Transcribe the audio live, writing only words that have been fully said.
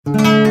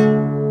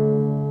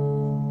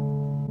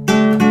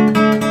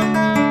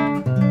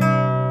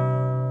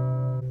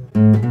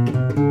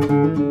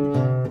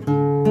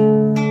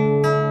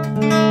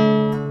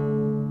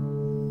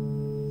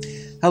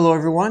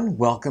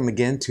welcome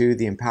again to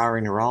The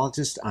Empowering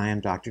Neurologist. I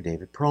am Dr.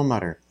 David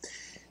Perlmutter.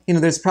 You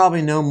know, there's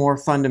probably no more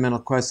fundamental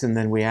question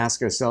than we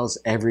ask ourselves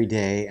every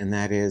day, and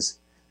that is,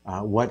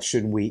 what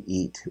should we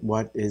eat?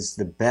 What is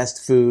the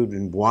best food,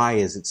 and why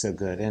is it so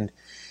good? And,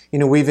 you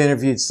know, we've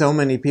interviewed so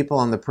many people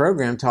on the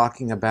program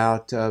talking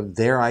about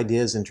their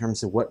ideas in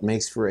terms of what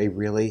makes for a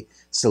really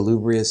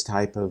salubrious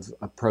type of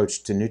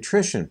approach to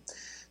nutrition.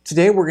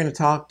 Today we're going to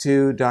talk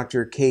to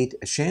Dr. Cate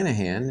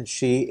Shanahan.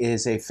 She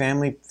is a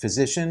family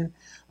physician.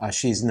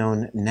 She's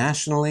known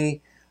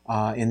nationally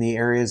in the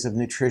areas of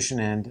nutrition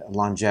and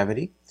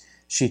longevity.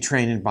 She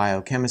trained in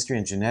biochemistry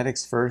and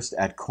genetics first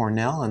at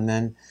Cornell and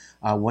then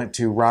went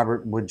to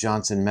Robert Wood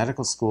Johnson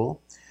Medical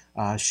School.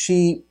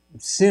 She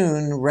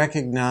soon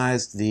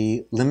recognized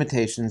the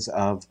limitations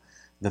of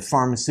the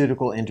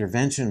pharmaceutical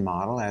intervention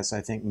model, as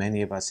I think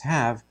many of us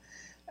have,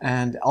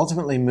 and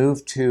ultimately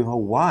moved to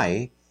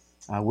Hawaii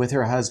with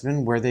her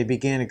husband, where they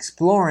began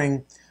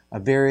exploring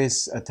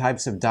various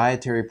types of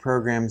dietary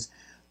programs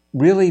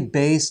really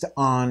based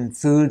on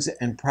foods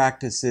and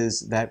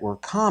practices that were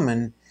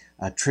common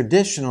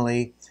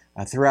traditionally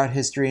throughout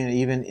history and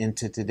even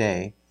into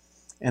today.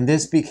 And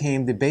this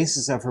became the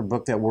basis of her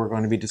book that we're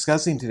going to be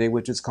discussing today,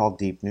 which is called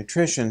Deep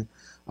Nutrition,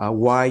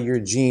 Why Your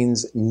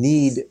Genes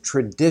Need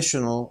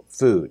Traditional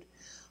Food.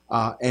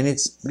 And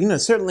it's, you know,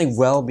 certainly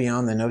well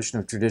beyond the notion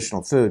of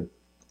traditional food.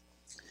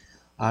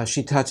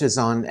 She touches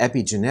on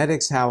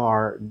epigenetics, how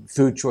our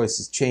food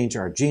choices change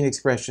our gene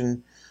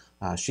expression.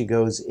 She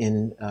goes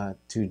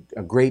into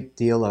a great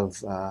deal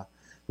of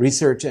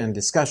research and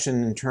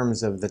discussion in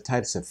terms of the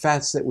types of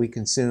fats that we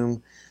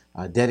consume,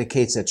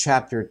 dedicates a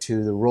chapter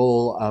to the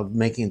role of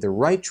making the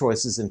right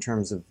choices in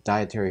terms of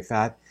dietary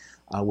fat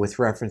with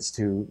reference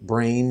to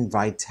brain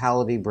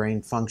vitality,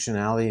 brain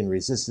functionality, and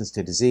resistance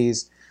to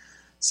disease.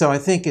 So I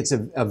think it's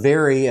a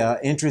very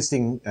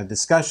interesting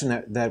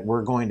discussion that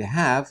we're going to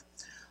have.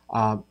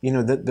 You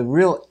know, the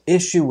real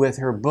issue with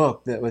her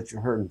book, with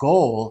her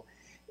goal,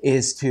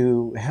 is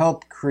to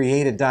help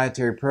create a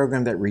dietary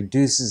program that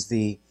reduces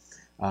the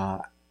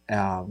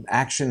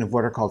action of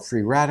what are called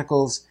free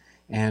radicals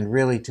and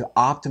really to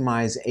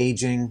optimize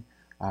aging.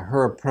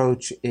 Her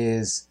approach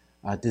is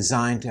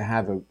designed to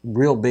have a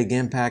real big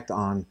impact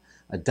on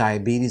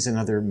diabetes and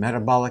other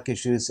metabolic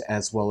issues,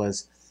 as well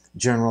as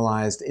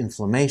generalized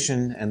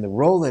inflammation and the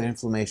role that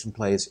inflammation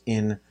plays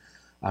in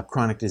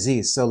chronic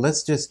disease. So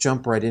let's just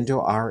jump right into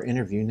our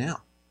interview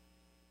now.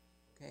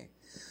 Okay.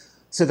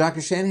 So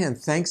Dr. Shanahan,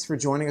 thanks for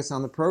joining us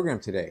on the program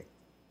today.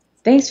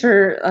 Thanks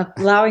for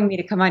allowing me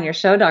to come on your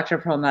show, Dr.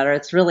 Perlmutter.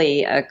 It's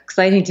really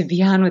exciting to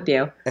be on with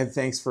you. And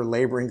thanks for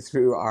laboring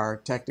through our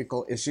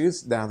technical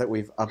issues now that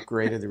we've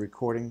upgraded the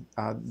recording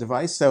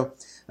device. So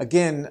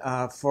again,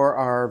 for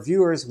our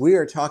viewers, we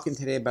are talking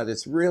today about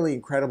this really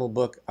incredible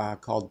book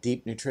called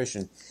Deep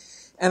Nutrition.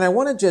 And I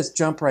want to just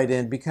jump right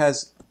in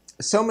because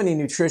so many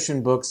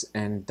nutrition books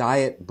and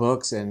diet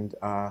books and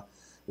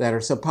that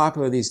are so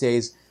popular these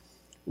days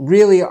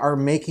really are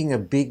making a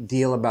big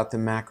deal about the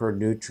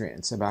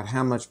macronutrients, about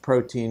how much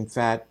protein,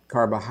 fat,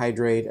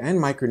 carbohydrate, and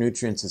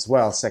micronutrients as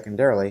well,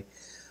 secondarily.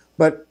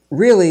 But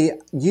really,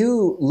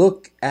 you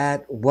look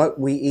at what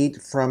we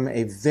eat from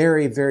a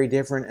very, very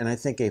different and I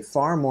think a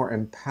far more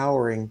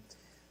empowering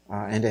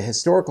and a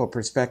historical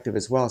perspective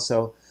as well.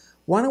 So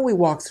why don't we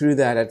walk through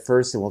that at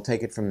first and we'll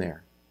take it from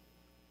there.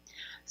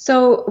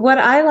 So what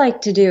I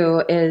like to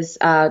do is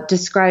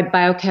describe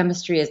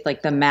biochemistry as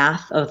like the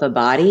math of the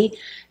body.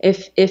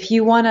 If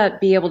you want to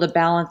be able to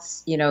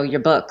balance, you know,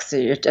 your books,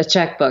 a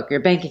checkbook, your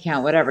bank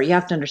account, whatever, you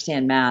have to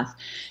understand math.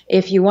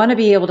 If you want to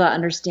be able to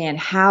understand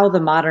how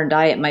the modern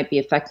diet might be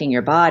affecting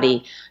your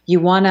body, you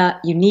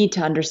need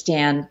to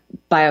understand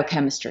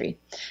biochemistry.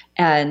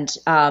 And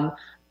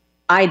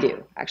I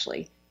do,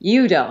 actually.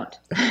 You don't.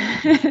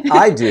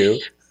 I do.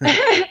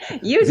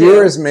 You do.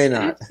 Viewers may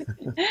not.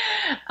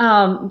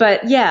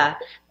 But yeah,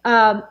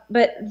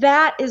 but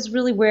that is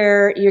really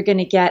where you're going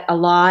to get a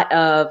lot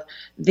of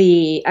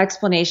the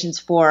explanations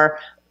for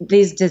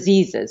these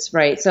diseases,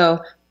 right?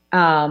 So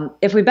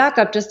if we back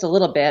up just a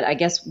little bit, I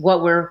guess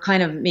what we're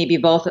kind of maybe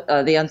both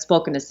the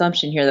unspoken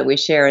assumption here that we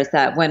share is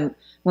that when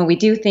we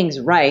do things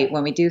right,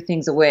 when we do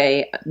things the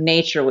way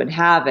nature would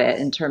have it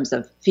in terms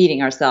of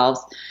feeding ourselves,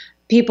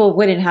 people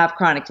wouldn't have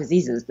chronic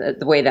diseases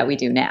the way that we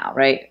do now,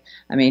 right?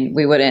 I mean,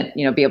 we wouldn't,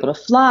 you know, be able to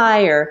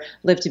fly or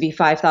live to be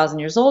 5,000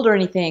 years old or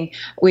anything.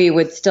 We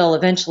would still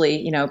eventually,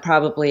 you know,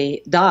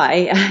 probably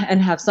die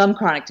and have some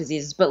chronic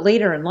diseases, but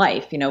later in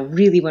life, you know,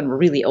 really when we're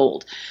really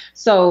old.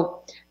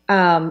 So,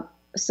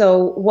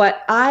 so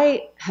what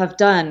I have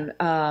done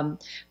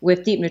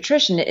with Deep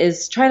Nutrition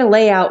is try to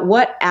lay out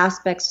what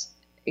aspects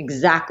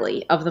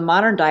exactly of the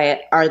modern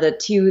diet are the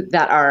two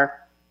that are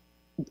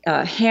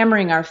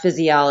hammering our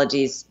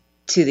physiologies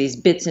to these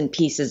bits and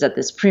pieces at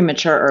this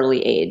premature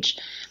early age.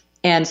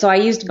 And so I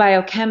used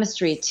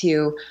biochemistry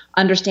to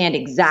understand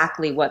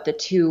exactly what the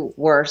two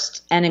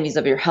worst enemies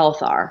of your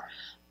health are.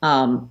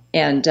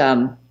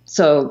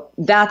 So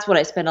that's what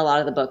I spend a lot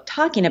of the book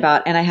talking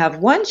about. And I have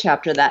one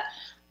chapter that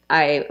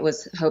I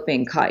was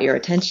hoping caught your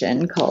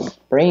attention called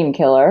Brain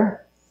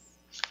Killer.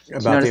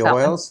 About the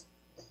oils?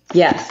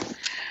 Yes.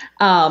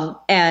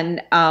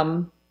 And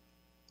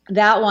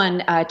that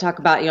one I talk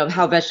about,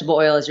 how vegetable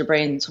oil is your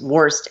brain's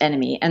worst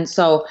enemy. And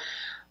so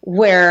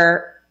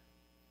where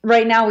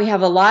right now we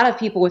have a lot of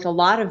people with a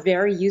lot of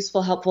very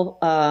useful, helpful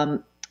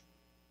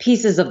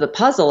pieces of the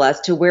puzzle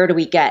as to where do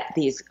we get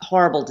these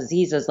horrible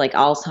diseases like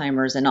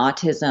Alzheimer's and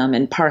autism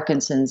and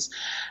Parkinson's.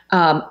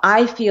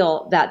 I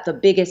feel that the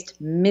biggest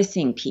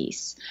missing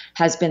piece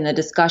has been the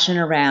discussion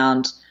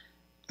around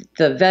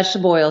the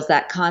vegetable oils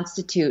that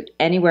constitute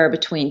anywhere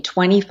between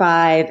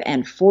 25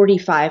 and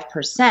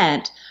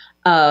 45%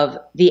 of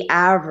the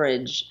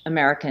average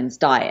American's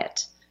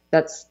diet.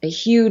 That's a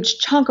huge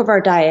chunk of our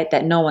diet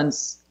that no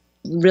one's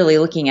really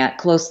looking at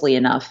closely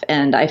enough.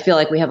 And I feel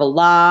like we have a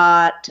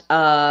lot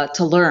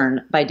to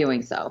learn by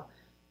doing so.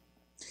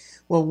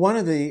 Well, one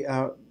of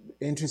the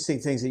interesting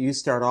things that you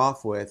start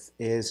off with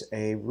is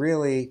a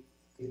really,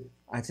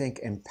 I think,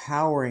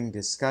 empowering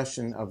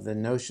discussion of the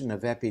notion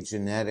of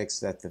epigenetics,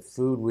 that the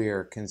food we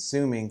are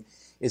consuming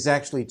is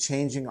actually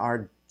changing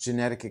our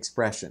genetic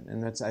expression.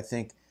 And that's, I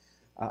think,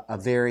 a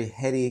very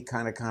heady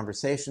kind of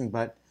conversation.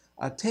 But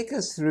take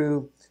us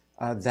through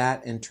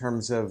that in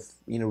terms of,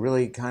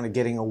 really kind of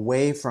getting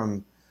away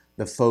from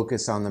the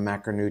focus on the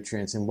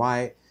macronutrients, and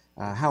why,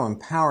 how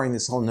empowering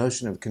this whole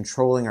notion of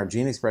controlling our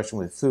gene expression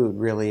with food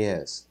really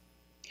is.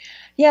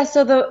 Yeah,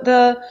 so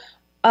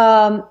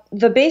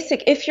the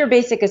basic, if your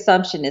basic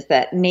assumption is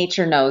that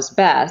nature knows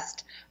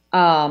best,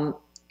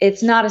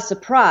 it's not a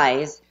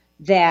surprise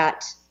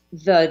that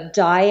the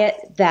diet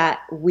that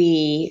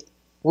we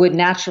would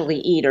naturally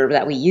eat, or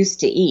that we used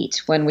to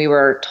eat when we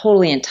were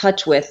totally in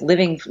touch with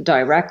living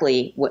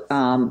directly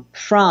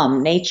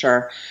from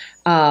nature,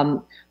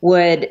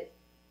 would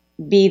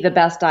be the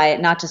best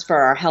diet, not just for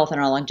our health and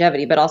our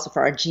longevity, but also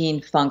for our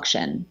gene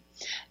function.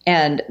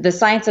 And the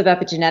science of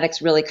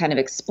epigenetics really kind of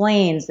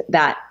explains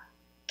that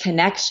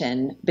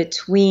connection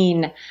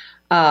between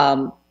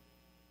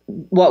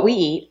what we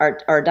eat,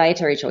 our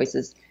dietary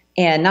choices,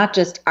 and not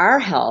just our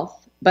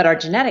health, but our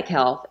genetic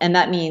health. And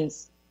that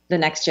means the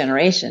next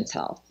generation's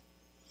health.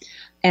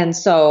 And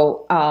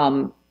so,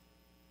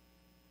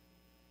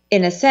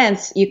 in a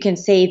sense, you can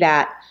say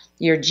that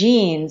your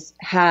genes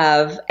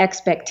have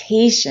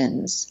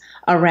expectations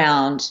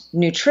around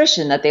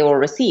nutrition that they will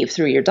receive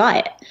through your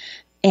diet.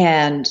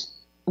 And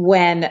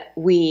when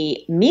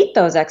we meet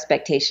those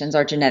expectations,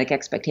 our genetic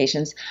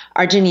expectations,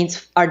 our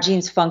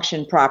genes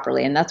function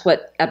properly. And that's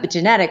what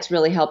epigenetics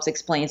really helps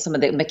explain, some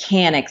of the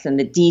mechanics and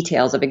the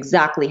details of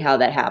exactly how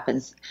that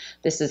happens.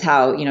 This is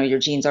how, your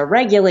genes are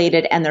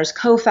regulated, and there's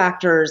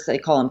cofactors, they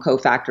call them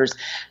cofactors,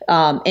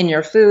 in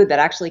your food that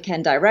actually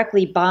can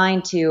directly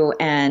bind to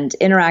and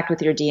interact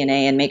with your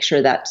DNA and make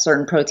sure that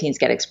certain proteins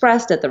get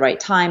expressed at the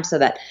right time, so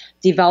that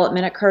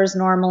development occurs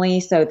normally,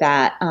 so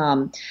that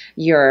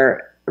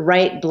your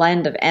right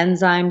blend of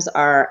enzymes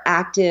are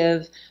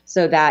active,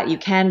 so that you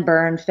can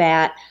burn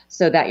fat,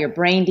 so that your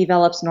brain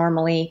develops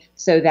normally,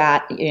 so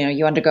that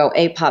you undergo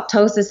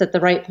apoptosis at the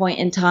right point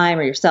in time,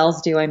 or your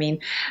cells do, so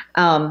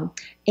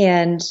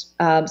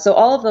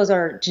all of those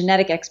are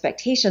genetic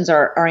expectations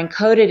are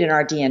encoded in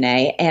our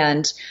DNA,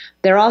 and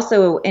they're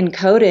also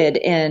encoded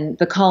in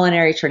the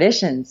culinary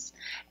traditions.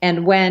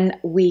 And when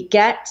we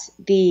get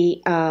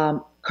the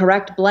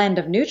correct blend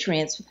of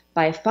nutrients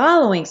by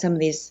following some of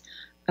these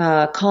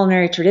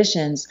culinary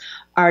traditions,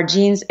 our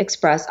genes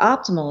express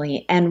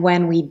optimally. And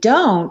when we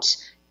don't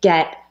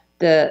get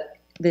the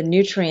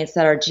nutrients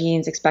that our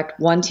genes expect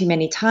one too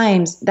many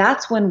times,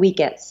 that's when we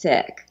get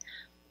sick.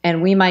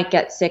 And we might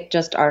get sick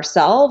just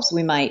ourselves.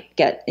 We might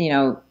get,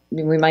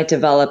 we might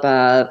develop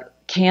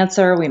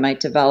cancer. We might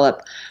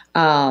develop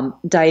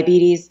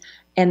diabetes.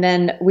 And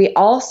then we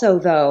also,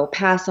 though,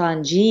 pass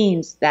on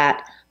genes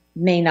that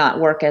may not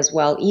work as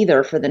well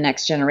either for the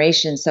next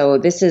generation. So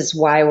this is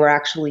why we're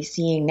actually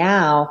seeing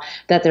now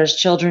that there's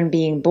children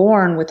being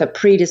born with a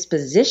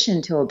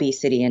predisposition to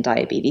obesity and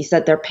diabetes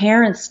that their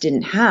parents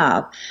didn't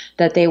have,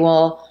 that they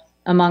will,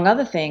 among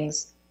other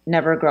things,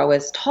 never grow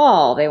as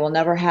tall. They will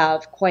never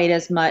have quite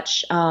as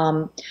much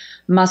muscles,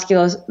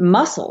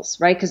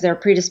 right? Because they're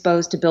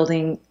predisposed to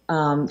building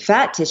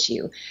fat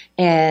tissue,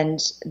 and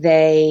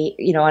they,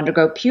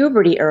 undergo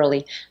puberty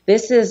early.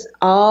 This is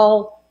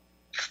all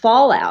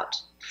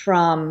fallout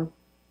from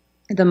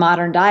the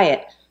modern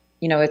diet.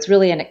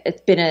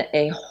 It's been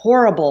a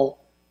horrible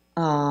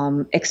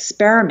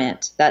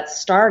experiment that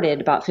started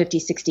about 50,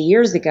 60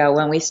 years ago,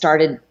 when we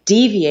started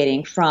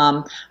deviating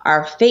from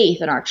our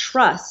faith and our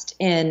trust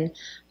in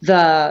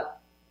the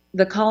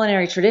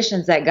culinary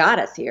traditions that got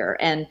us here.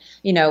 And,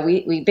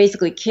 we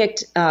basically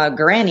kicked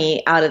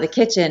Granny out of the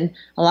kitchen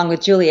along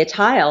with Julia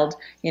Child,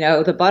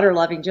 the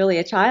butter-loving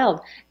Julia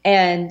Child,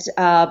 and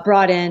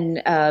brought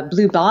in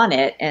Blue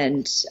Bonnet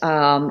and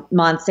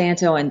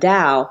Monsanto and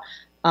Dow.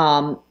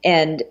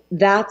 And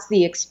that's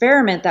the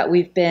experiment that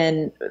we've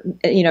been,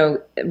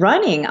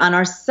 running on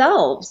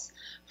ourselves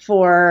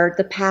for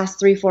the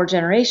past 3-4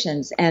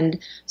 generations.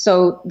 And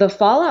so the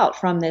fallout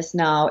from this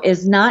now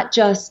is not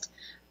just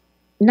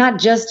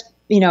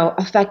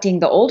affecting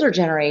the older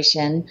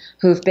generation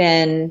who've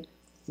been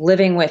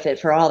living with it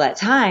for all that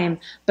time,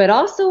 but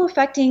also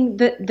affecting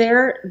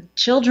their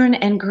children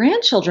and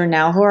grandchildren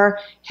now who are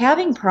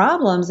having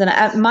problems.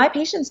 And my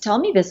patients tell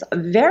me this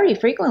very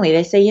frequently.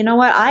 They say, you know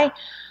what,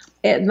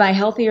 my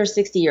healthier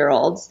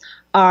 60-year-olds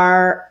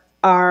are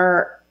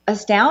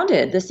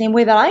astounded the same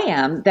way that I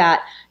am,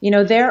 that,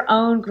 their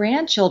own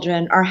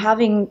grandchildren are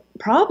having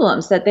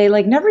problems that they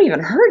like never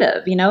even heard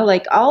of,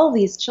 like all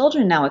these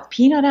children now with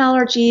peanut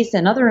allergies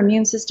and other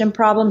immune system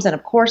problems, and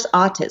of course,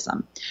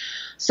 autism.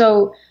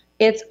 So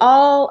it's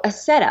all a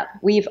setup.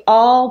 We've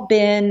all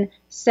been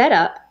set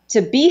up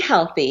to be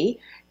healthy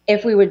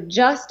if we would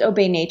just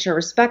obey nature,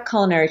 respect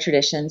culinary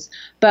traditions,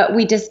 but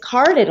we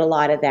discarded a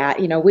lot of that.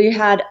 We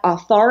had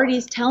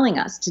authorities telling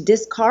us to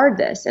discard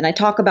this. And I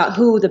talk about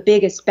who the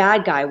biggest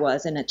bad guy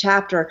was in a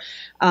chapter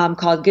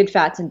called Good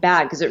Fats and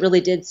Bad, because it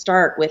really did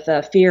start with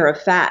a fear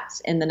of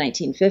fats in the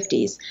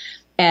 1950s.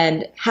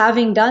 And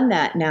having done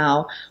that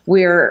now,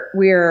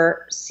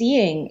 we're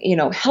seeing,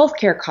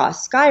 healthcare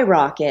costs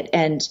skyrocket,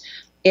 and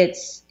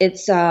it's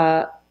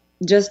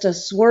just a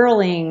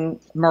swirling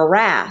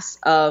morass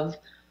of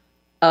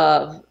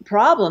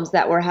problems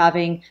that we're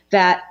having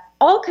that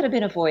all could have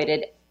been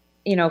avoided,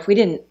 if we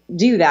didn't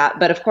do that.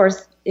 But of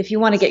course, if you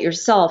want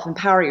to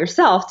empower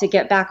yourself to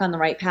get back on the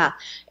right path,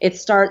 it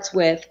starts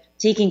with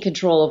taking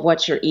control of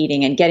what you're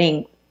eating and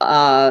getting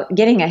a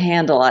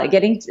handle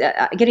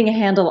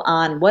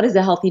on what does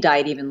a healthy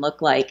diet even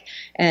look like,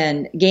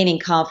 and gaining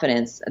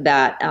confidence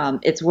that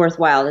it's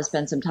worthwhile to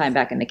spend some time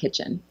back in the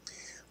kitchen.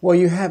 Well,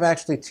 you have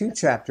actually two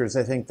chapters,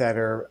 I think, that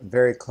are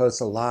very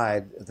close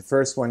allied. The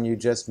first one you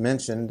just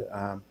mentioned,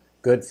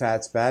 good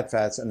fats, bad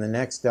fats, and the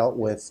next dealt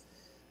with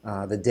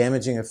the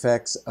damaging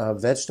effects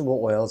of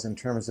vegetable oils in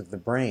terms of the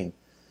brain.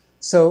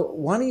 So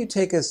why don't you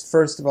take us,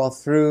 first of all,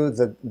 through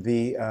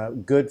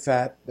the good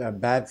fat,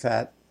 bad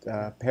fat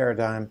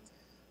paradigm,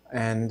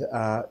 and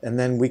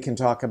then we can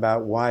talk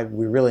about why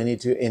we really need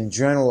to, in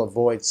general,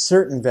 avoid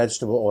certain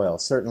vegetable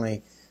oils.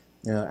 Certainly,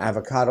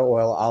 avocado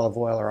oil, olive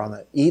oil are on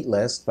the eat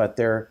list, but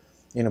they're,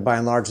 by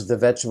and large, the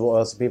vegetable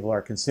oils that people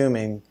are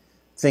consuming,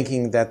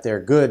 thinking that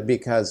they're good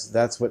because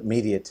that's what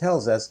media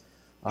tells us.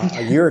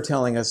 You're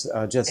telling us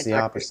just the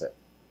opposite.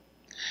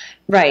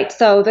 Right.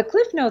 So the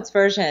Cliff Notes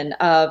version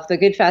of the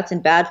Good Fats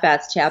and Bad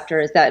Fats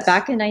chapter is that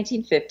back in the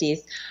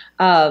 1950s,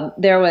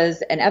 there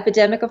was an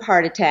epidemic of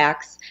heart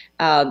attacks,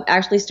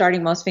 actually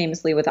starting most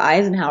famously with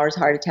Eisenhower's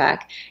heart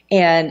attack,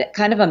 and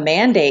kind of a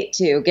mandate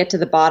to get to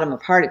the bottom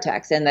of heart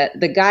attacks. And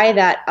the guy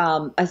that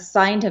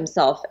assigned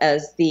himself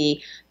as the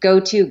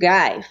go-to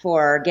guy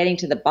for getting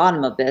to the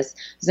bottom of this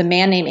was a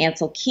man named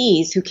Ansel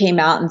Keys, who came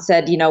out and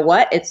said, you know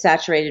what, it's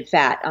saturated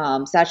fat.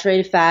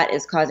 Saturated fat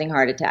is causing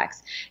heart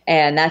attacks,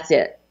 and that's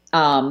it.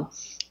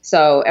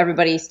 So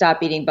everybody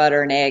stop eating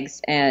butter and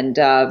eggs, and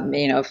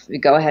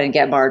go ahead and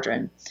get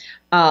margarine.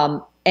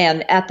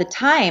 And at the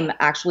time,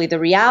 actually, the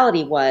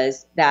reality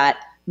was that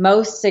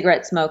most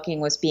cigarette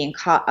smoking was being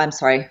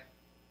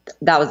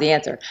that was the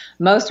answer.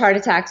 Most heart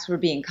attacks were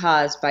being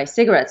caused by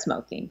cigarette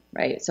smoking,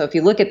 right? So if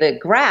you look at the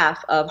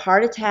graph of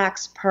heart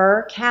attacks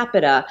per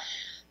capita,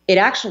 it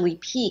actually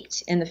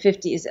peaked in the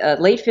 50s,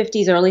 late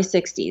 50s, early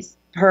 60s,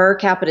 per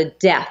capita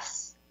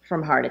deaths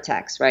from heart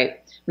attacks, right?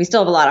 We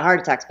still have a lot of heart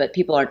attacks, but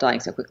people aren't dying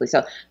so quickly.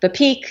 So the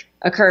peak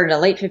occurred in the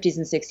late 50s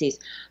and 60s.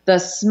 The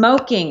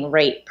smoking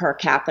rate per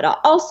capita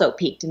also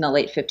peaked in the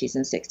late 50s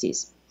and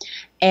 60s.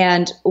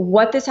 And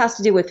what this has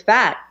to do with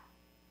fat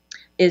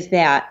is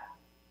that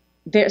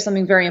there's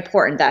something very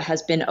important that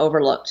has been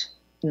overlooked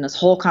in this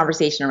whole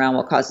conversation around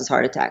what causes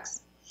heart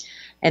attacks.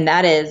 And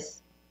that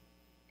is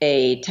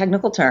a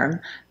technical term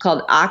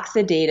called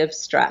oxidative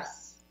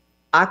stress.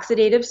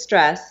 Oxidative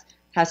stress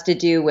has to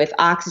do with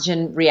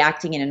oxygen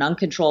reacting in an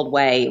uncontrolled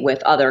way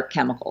with other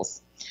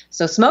chemicals.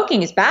 So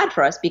smoking is bad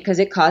for us because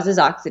it causes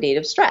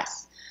oxidative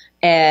stress,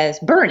 as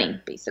burning,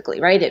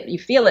 basically, right? You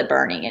feel it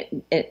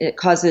burning. It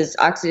causes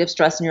oxidative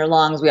stress in your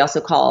lungs. We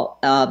also call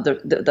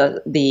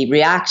the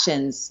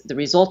reactions, the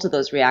result of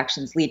those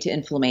reactions lead to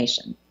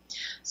inflammation.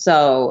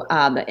 So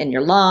in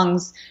your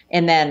lungs,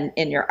 and then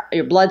in your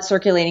blood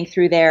circulating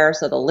through there,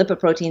 so the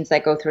lipoproteins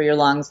that go through your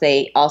lungs,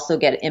 they also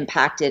get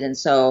impacted. And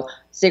so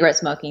cigarette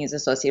smoking is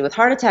associated with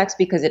heart attacks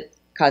because it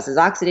causes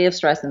oxidative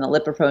stress, and the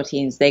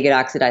lipoproteins, they get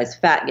oxidized.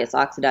 Fat gets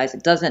oxidized.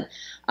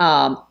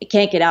 It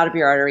can't get out of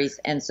your arteries,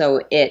 and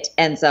so it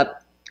ends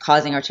up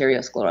causing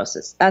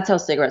arteriosclerosis. That's how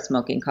cigarette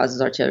smoking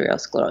causes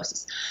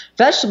arteriosclerosis.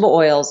 Vegetable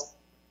oils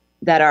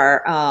that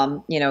are,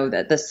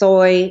 the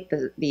soy,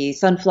 the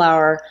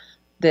sunflower,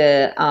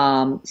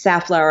 the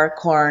safflower,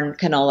 corn,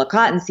 canola,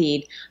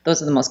 cottonseed,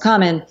 those are the most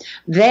common.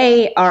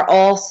 They are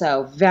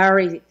also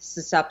very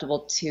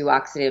susceptible to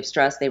oxidative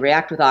stress. They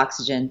react with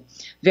oxygen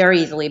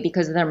very easily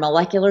because their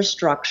molecular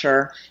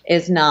structure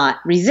is not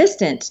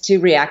resistant to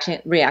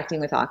reacting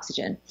with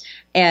oxygen.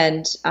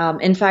 And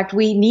in fact,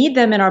 we need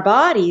them in our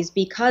bodies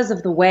because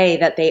of the way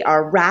that they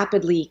are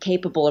rapidly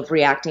capable of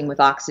reacting with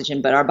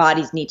oxygen, but our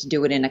bodies need to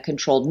do it in a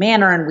controlled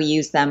manner, and we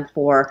use them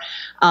for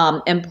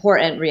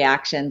important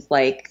reactions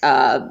like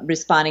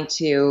responding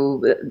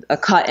to a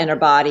cut in our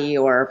body,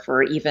 or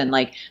for even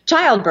like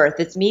childbirth.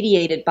 It's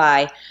mediated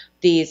by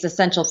these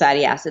essential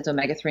fatty acids,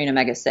 omega-3 and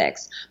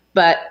omega-6.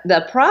 But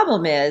the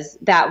problem is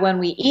that when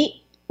we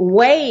eat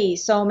way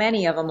so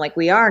many of them like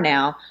we are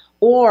now,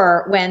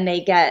 or when they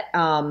get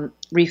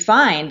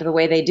refined the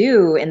way they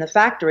do in the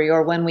factory,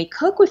 or when we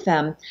cook with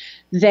them,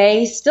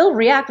 they still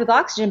react with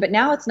oxygen, but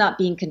now it's not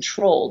being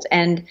controlled.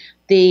 And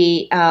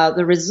the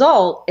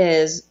result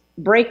is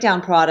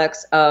breakdown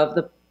products of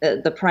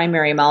the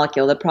primary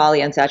molecule, the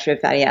polyunsaturated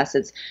fatty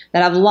acids,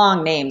 that have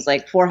long names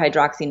like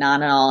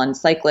 4-hydroxynonenal and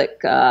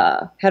cyclic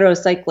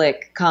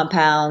heterocyclic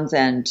compounds,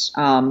 and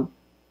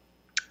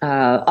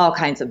all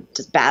kinds of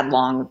just bad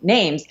long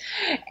names,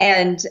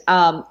 and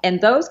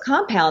those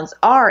compounds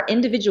are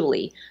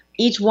individually,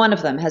 each one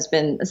of them has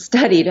been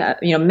studied.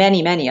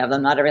 Many of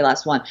them, not every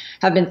last one,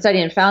 have been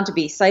studied and found to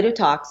be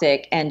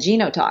cytotoxic and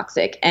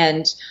genotoxic.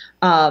 And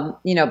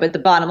but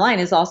the bottom line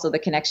is also the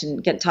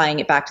connection, tying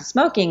it back to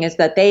smoking, is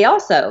that they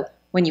also,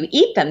 when you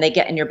eat them, they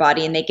get in your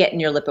body and they get in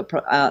your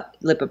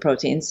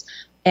lipoproteins.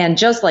 And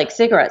just like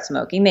cigarette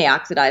smoking, they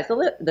oxidize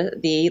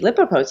the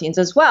lipoproteins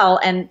as well,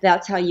 and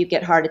that's how you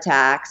get heart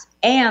attacks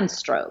and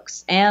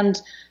strokes and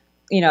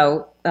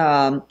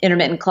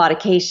intermittent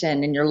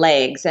claudication in your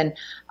legs, and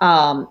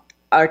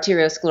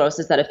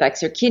arteriosclerosis that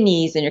affects your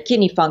kidneys and your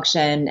kidney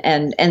function,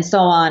 and so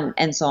on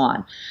and so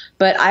on.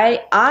 But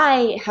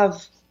I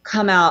have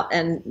come out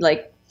and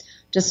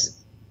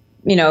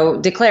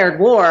declared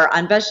war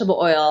on vegetable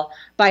oil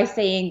by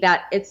saying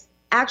that it's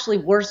actually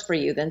worse for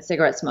you than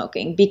cigarette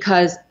smoking,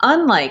 because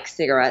unlike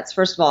cigarettes,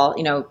 first of all,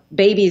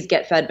 babies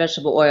get fed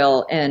vegetable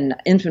oil in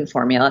infant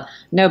formula.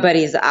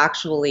 Nobody's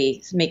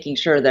actually making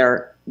sure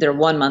their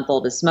 1 month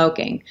old is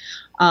smoking.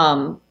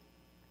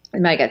 They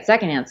might get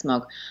secondhand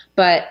smoke,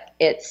 but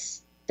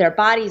their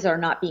bodies are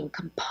not being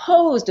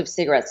composed of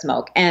cigarette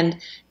smoke,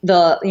 and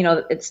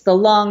it's the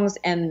lungs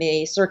and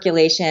the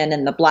circulation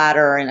and the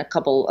bladder and a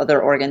couple other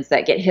organs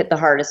that get hit the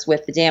hardest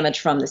with the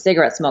damage from the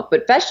cigarette smoke.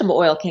 But vegetable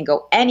oil can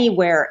go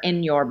anywhere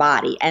in your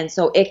body, and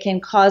so it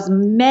can cause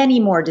many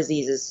more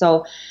diseases.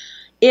 So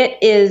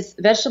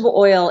vegetable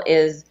oil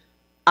is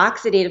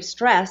oxidative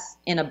stress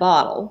in a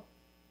bottle,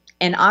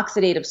 and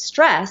oxidative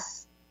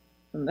stress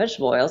from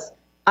vegetable oils,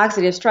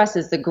 oxidative stress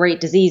is the great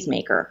disease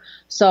maker.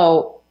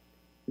 So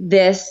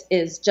this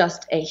is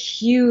just a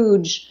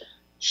huge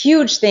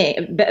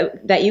thing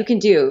that you can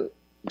do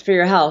for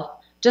your health,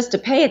 just to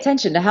pay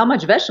attention to how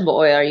much vegetable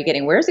oil are you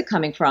getting, where is it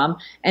coming from,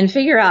 and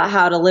figure out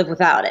how to live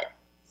without it.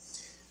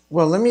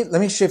 Well, let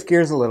me shift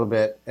gears a little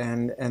bit,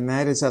 and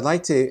that is, I'd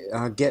like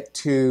to get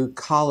to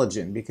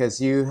collagen, because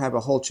you have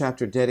a whole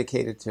chapter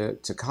dedicated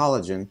to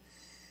collagen.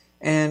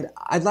 And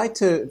I'd like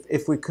to,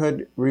 if we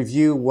could,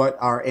 review what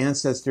our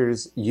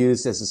ancestors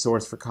used as a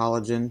source for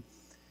collagen,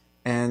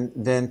 and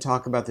then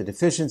talk about the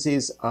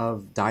deficiencies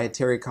of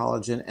dietary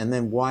collagen, and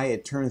then why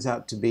it turns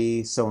out to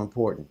be so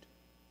important.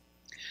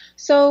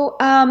 So,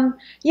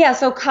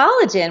 so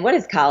collagen, what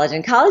is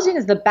collagen? Collagen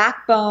is the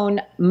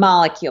backbone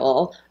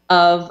molecule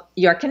of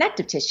your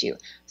connective tissue.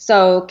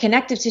 So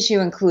connective tissue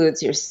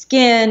includes your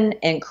skin,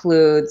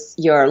 includes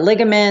your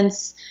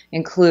ligaments,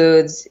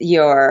 includes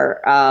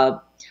your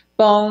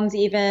bones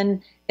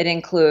even. It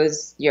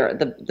includes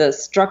the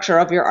structure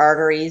of your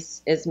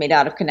arteries is made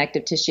out of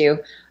connective tissue.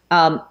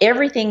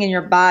 Everything in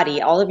your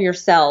body, all of your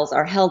cells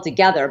are held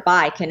together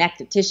by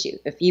connective tissue.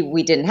 If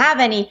we didn't have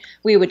any,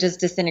 we would just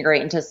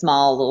disintegrate into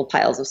small little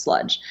piles of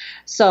sludge.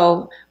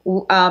 So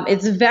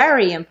it's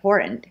very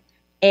important.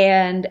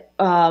 And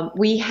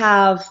we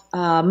have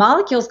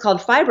molecules called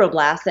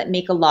fibroblasts that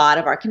make a lot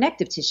of our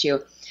connective tissue.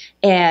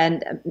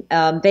 And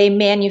they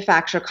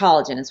manufacture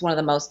collagen. It's one of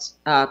the most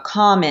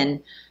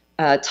common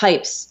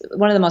types,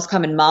 one of the most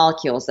common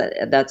molecules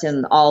that's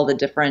in all the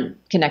different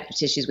connective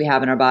tissues we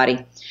have in our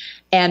body.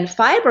 And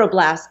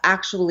fibroblasts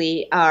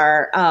actually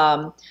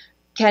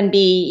can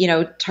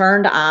be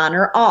turned on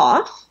or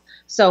off.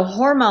 So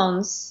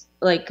hormones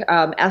like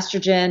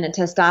estrogen and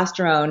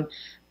testosterone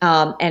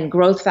and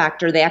growth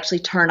factor, they actually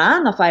turn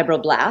on the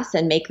fibroblasts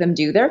and make them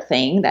do their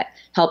thing that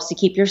helps to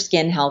keep your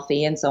skin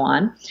healthy and so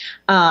on.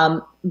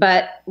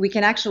 But we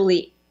can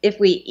actually, if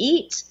we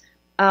eat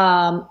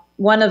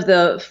one of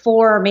the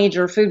 4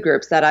 major food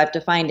groups that I've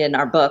defined in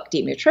our book,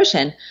 Deep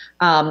Nutrition,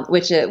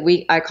 which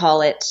I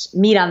call it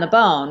meat on the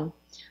bone.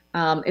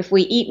 If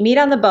we eat meat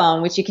on the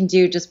bone, which you can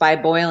do just by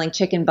boiling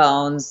chicken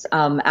bones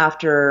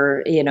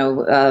after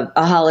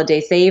a holiday,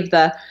 save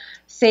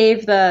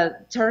the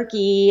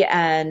turkey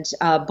and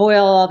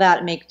boil all that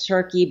and make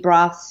turkey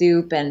broth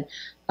soup, and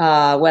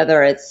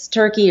whether it's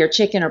turkey or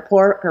chicken or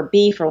pork or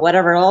beef or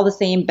whatever, all the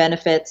same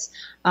benefits.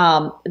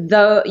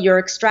 Though you're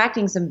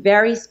extracting some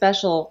very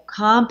special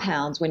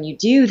compounds when you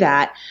do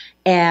that,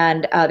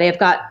 and they've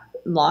got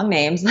long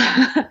names,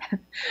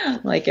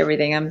 like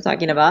everything I'm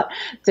talking about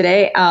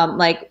today,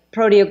 like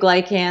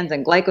proteoglycans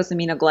and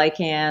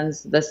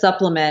glycosaminoglycans. The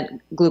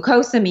supplement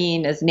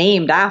glucosamine is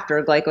named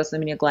after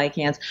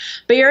glycosaminoglycans.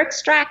 But you're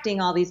extracting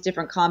all these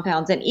different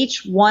compounds, and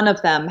each one of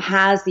them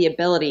has the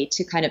ability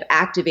to kind of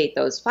activate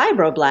those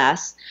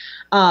fibroblasts.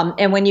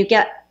 And when you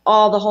get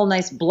all the whole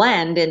nice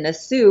blend in the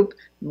soup.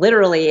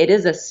 Literally, it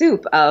is a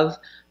soup of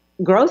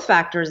growth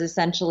factors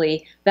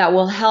essentially that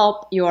will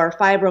help your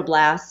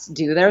fibroblasts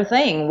do their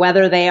thing,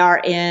 whether they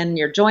are in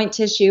your joint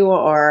tissue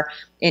or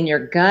in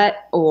your gut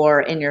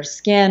or in your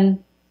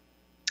skin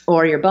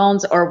or your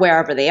bones or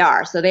wherever they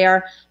are. So they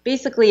are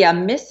basically a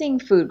missing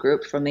food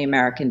group from the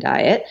American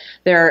diet.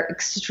 They're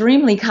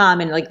extremely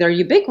common, like they're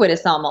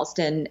ubiquitous almost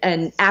in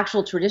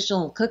actual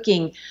traditional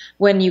cooking.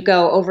 When you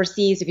go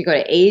overseas, if you go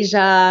to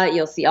Asia,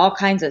 you'll see all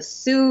kinds of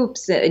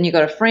soups. And you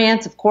go to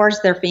France, of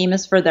course, they're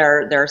famous for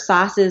their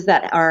sauces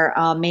that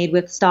are made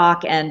with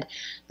stock, and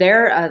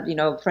their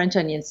French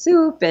onion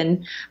soup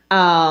and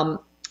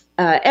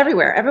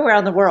everywhere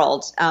in the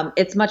world,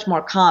 it's much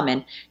more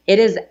common. It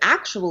is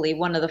actually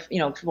one of the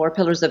four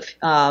pillars of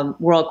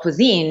world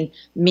cuisine,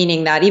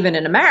 meaning that even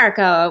in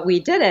America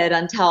we did it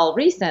until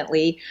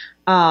recently,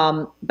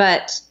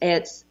 but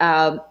it's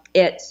not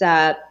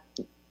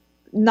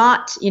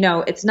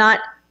it's not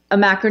a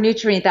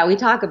macronutrient that we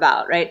talk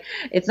about, right?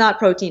 It's not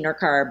protein or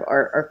carb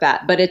or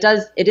fat, but it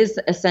is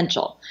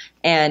essential.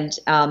 And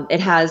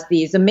it has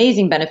these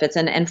amazing benefits.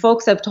 And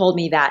folks have told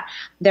me that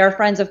their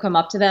friends have come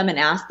up to them and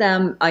asked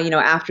them,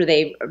 after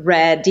they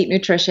read Deep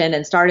Nutrition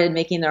and started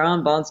making their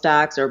own bone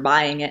stocks or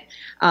buying it,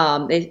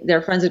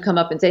 their friends would come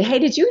up and say, hey,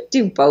 did you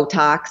do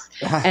Botox?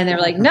 And they're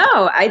like,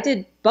 no, I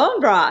did bone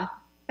broth.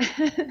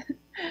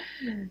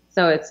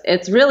 So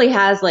it's really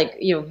has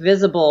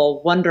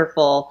visible,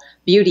 wonderful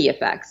beauty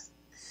effects.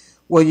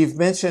 Well, you've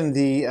mentioned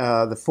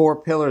the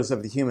four pillars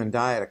of the human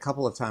diet a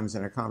couple of times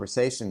in our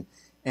conversation,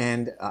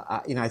 and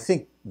I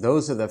think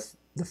those are the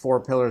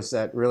four pillars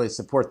that really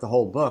support the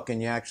whole book,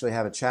 and you actually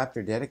have a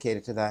chapter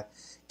dedicated to that.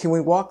 Can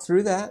we walk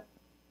through that?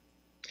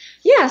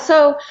 Yeah,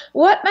 so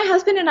what my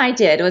husband and I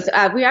did was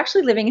we were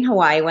actually living in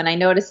Hawaii when I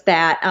noticed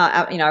that,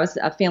 I was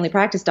a family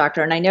practice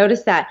doctor, and I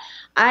noticed that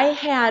I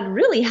had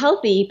really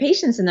healthy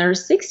patients in their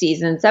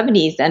 60s and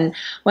 70s. And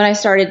when I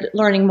started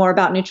learning more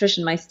about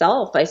nutrition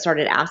myself, I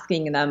started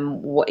asking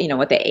them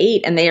what they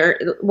ate, and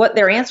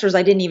their answers,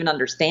 I didn't even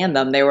understand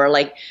them. They were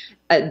like,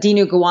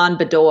 Dinu Guan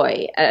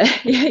Bedoy.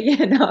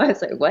 I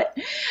was like, what?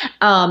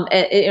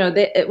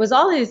 It was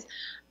all these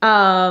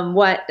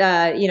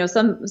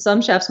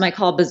some chefs might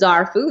call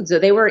bizarre foods. So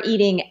they were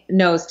eating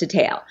nose to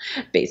tail,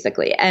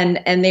 basically,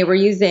 and they were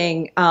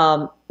using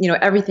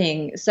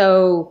everything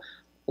so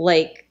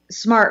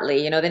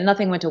smartly. That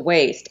nothing went to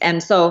waste.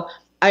 And so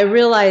I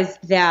realized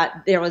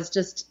that there was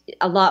just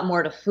a lot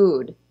more to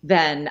food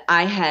than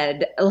I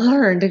had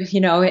learned, as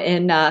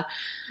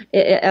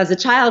a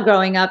child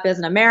growing up as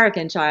an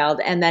American child,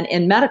 and then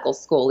in medical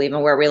school,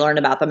 even, where we learned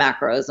about the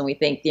macros, and we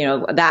think,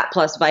 that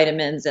plus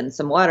vitamins and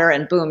some water,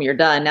 and boom, you're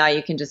done. Now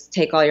you can just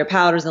take all your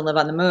powders and live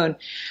on the moon.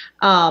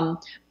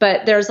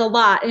 But there's a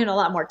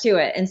lot more to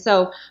it. And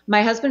so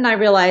my husband and I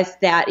realized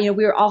that, we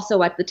were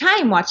also at the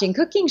time watching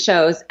cooking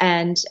shows,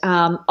 and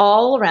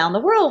all around the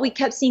world, we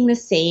kept seeing the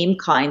same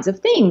kinds of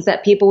things,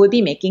 that people would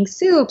be making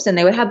soups and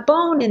they would have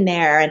bone in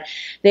there, and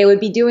they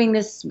would be doing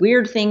this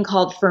weird thing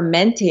called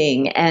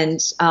fermenting, and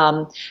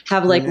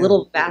have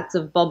little vats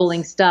of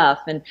bubbling stuff.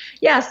 And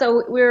yeah,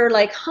 so we were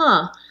like,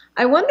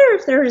 I wonder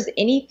if there's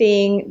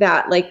anything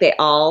that they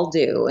all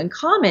do in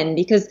common,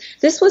 because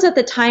this was at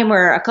the time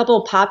where a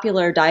couple of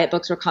popular diet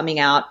books were coming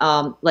out,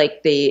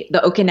 like the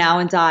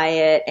Okinawan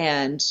diet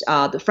and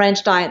the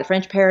French diet, the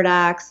French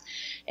paradox.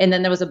 And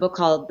then there was a book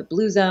called The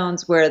Blue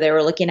Zones, where they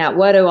were looking at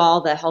what do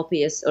all the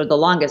healthiest or the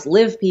longest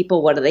lived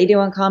people, what do they do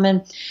in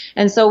common?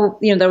 And so,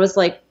 there was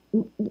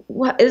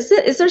what is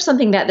there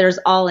something that there's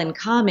all in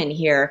common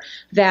here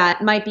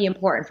that might be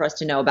important for us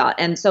to know about?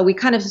 And so we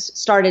kind of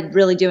started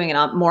really doing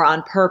it more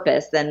on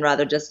purpose than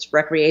rather just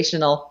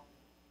recreational.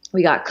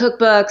 We got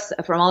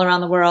cookbooks from all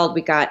around the world.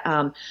 We got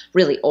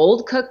really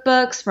old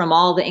cookbooks from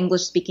all the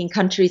English-speaking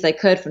countries I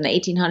could from the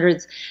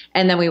 1800s.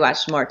 And then we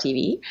watched more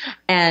TV.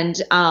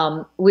 And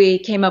we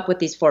came up with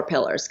these four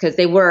pillars because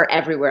they were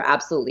everywhere,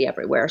 absolutely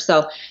everywhere.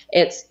 So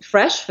it's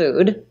fresh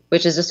food,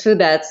 which is just food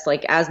that's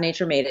as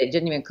nature made it.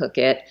 Didn't even cook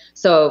it.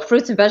 So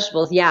fruits and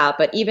vegetables, yeah,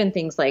 but even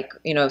things like,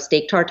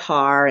 steak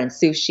tartare and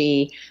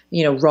sushi,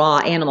 raw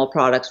animal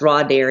products,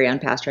 raw dairy,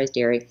 unpasteurized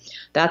dairy.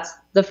 That's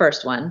the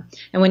first one.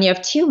 And when you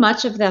have too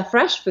much of the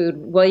fresh food,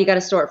 well, you got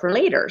to store it for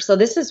later. So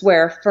this is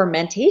where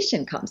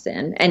fermentation comes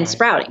in, and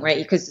sprouting, right?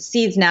 Because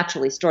seeds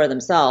naturally store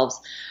themselves.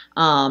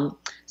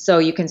 So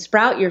you can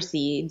sprout your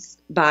seeds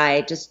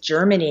by just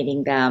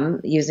germinating them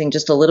using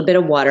just a little bit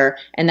of water,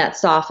 and that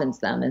softens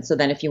them. And so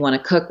then if you want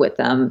to cook with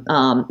them,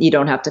 you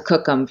don't have to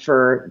cook them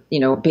for,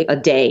 a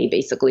day,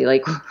 basically,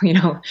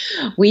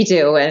 we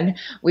do. And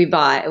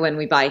when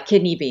we buy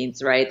kidney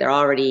beans, right, they're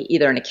already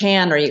either in a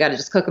can or you got to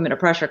just cook them in a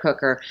pressure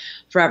cooker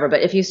forever.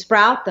 But if you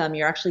sprout them,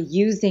 you're actually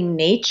using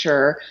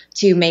nature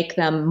to make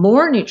them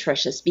more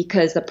nutritious,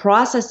 because the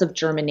process of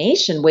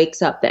germination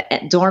wakes up the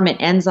dormant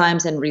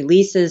enzymes and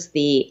releases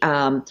the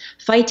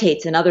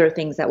phytates and other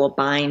things that will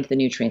bind the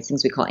nutrients,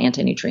 things we call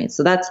anti-nutrients.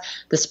 So that's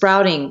the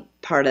sprouting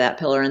part of that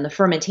pillar. And the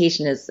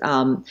fermentation is,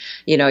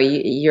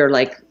 you're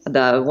like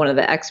one of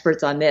the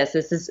experts on this.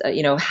 This is,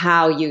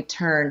 how you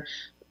turn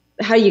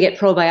how you get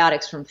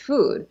probiotics from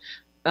food.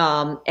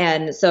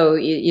 And so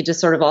you just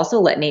sort of also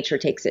let nature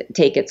take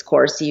its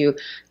course. You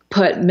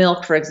put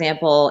milk, for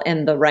example,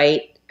 in the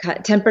right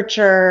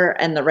temperature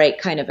and the right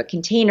kind of a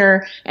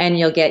container, and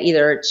you'll get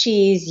either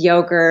cheese,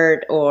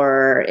 yogurt,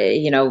 or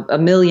a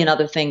million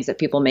other things that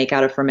people make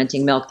out of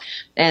fermenting milk,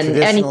 and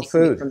Traditional anything can be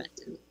food.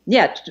 fermented.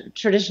 Yeah,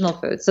 traditional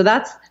food. So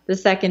that's the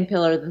second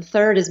pillar. The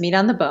third is meat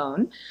on the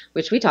bone,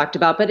 which we talked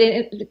about, but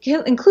it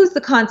includes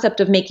the concept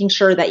of making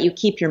sure that you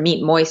keep your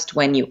meat moist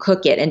when you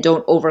cook it and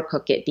don't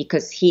overcook it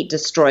because heat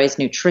destroys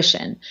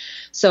nutrition.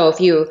 So if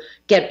you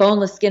get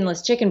boneless,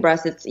 skinless chicken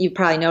breasts, you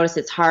probably notice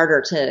it's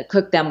harder to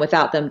cook them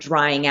without them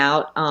drying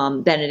out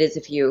than it is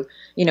if a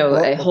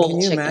Well, whole can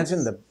you chicken.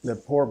 imagine the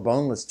poor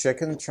boneless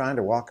chicken trying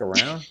to walk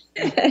around?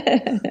 How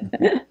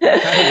do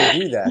they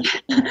do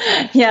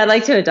that? Yeah, I'd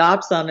like to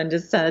adopt some and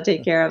just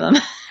take care of them.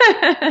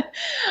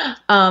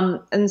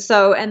 And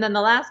then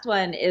the last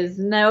one is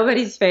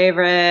nobody's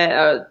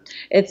favorite.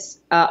 It's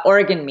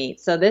organ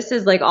meat. So this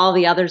is like all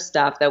the other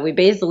stuff that we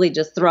basically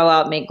just throw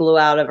out, make glue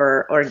out of,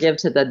 or give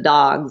to the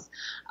dogs.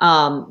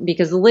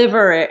 Because the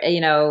liver,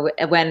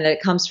 when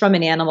it comes from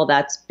an animal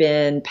that's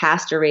been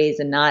pasture raised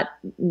and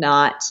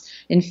not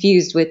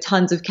infused with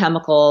tons of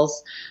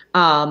chemicals,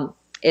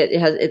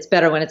 it's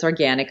better when it's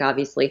organic,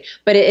 obviously,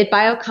 but it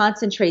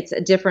bioconcentrates a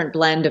different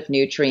blend of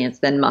nutrients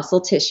than muscle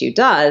tissue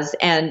does.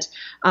 And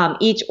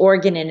each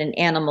organ in an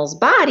animal's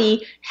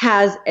body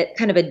has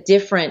kind of a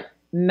different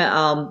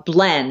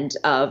blend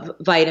of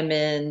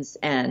vitamins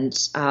and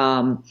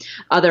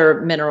other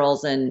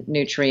minerals and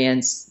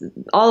nutrients,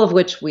 all of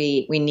which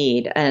we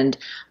need. And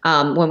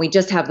when we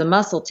just have the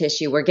muscle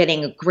tissue, we're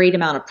getting a great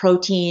amount of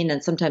protein,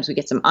 and sometimes we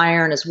get some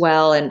iron as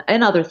well, and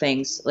other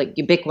things like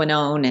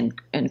ubiquinone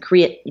and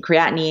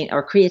creatinine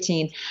or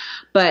creatine.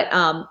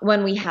 But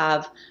when we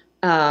have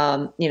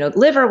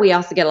liver, we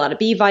also get a lot of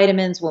B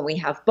vitamins. When we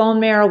have bone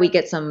marrow, we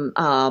get some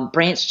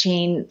branched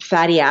chain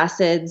fatty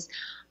acids.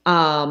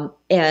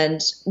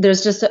 And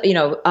there's just,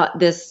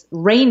 this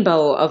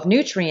rainbow of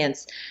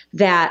nutrients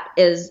that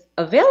is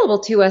available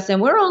to us.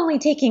 And we're only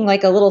taking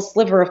like a little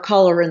sliver of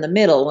color in the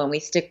middle when we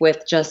stick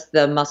with just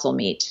the muscle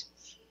meat.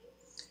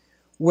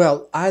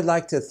 Well, I'd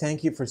like to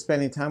thank you for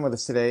spending time with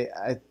us today.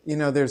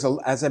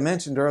 As I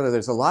mentioned earlier,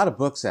 there's a lot of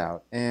books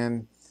out,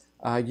 and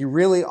you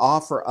really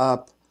offer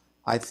up,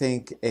 I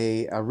think,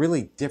 a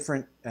really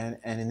different and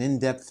an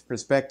in-depth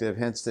perspective,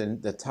 hence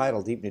the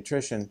title, Deep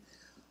Nutrition.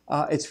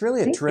 It's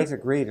really a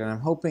terrific read, and I'm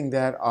hoping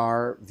that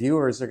our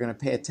viewers are going to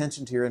pay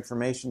attention to your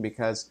information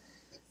because,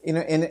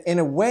 in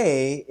a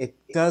way, it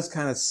does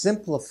kind of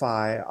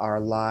simplify our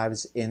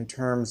lives in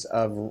terms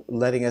of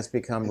letting us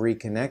become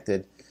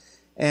reconnected.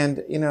 And,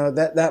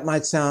 that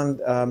might sound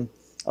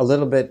a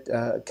little bit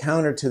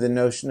counter to the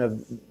notion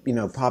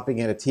of, popping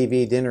in a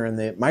TV dinner in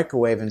the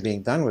microwave and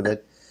being done with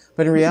it.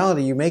 But in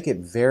reality, you make it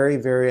very,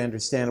 very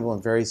understandable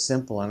and very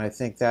simple, and I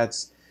think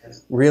that's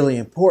really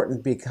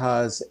important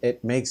because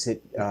it makes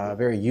it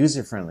very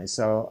user-friendly.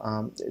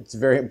 So it's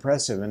very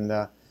impressive. And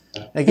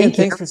again,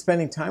 thanks for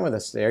spending time with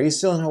us today. Are you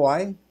still in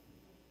Hawaii?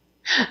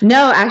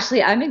 No,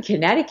 actually, I'm in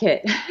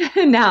Connecticut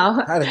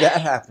now. How did that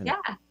happen? Yeah.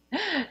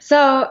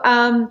 So,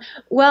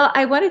 well,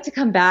 I wanted to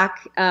come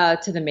back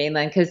to the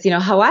mainland because,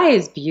 Hawaii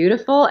is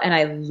beautiful and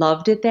I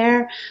loved it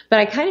there, but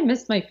I kind of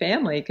missed my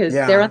family because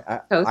they're on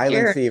the coast island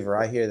here. fever,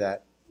 I hear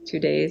that. 2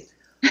 days.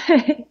 All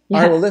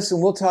right, well,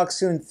 listen, we'll talk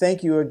soon.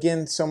 Thank you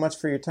again so much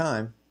for your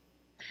time.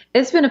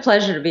 It's been a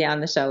pleasure to be on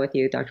the show with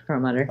you, Dr.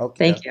 Perlmutter.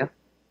 Okay. Thank you.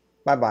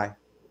 Bye-bye.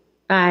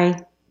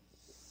 Bye.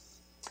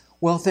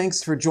 Well,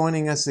 thanks for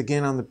joining us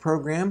again on the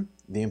program,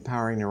 The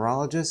Empowering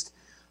Neurologist.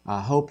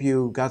 Hope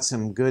you got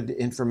some good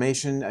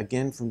information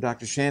again from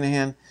Dr.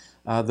 Shanahan.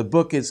 The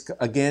book is,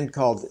 again,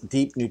 called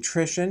Deep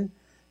Nutrition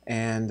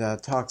and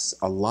talks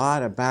a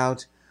lot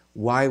about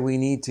why we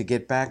need to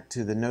get back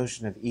to the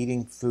notion of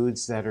eating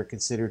foods that are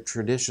considered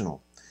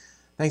traditional.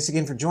 Thanks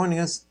again for joining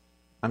us.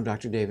 I'm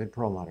Dr. David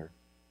Perlmutter.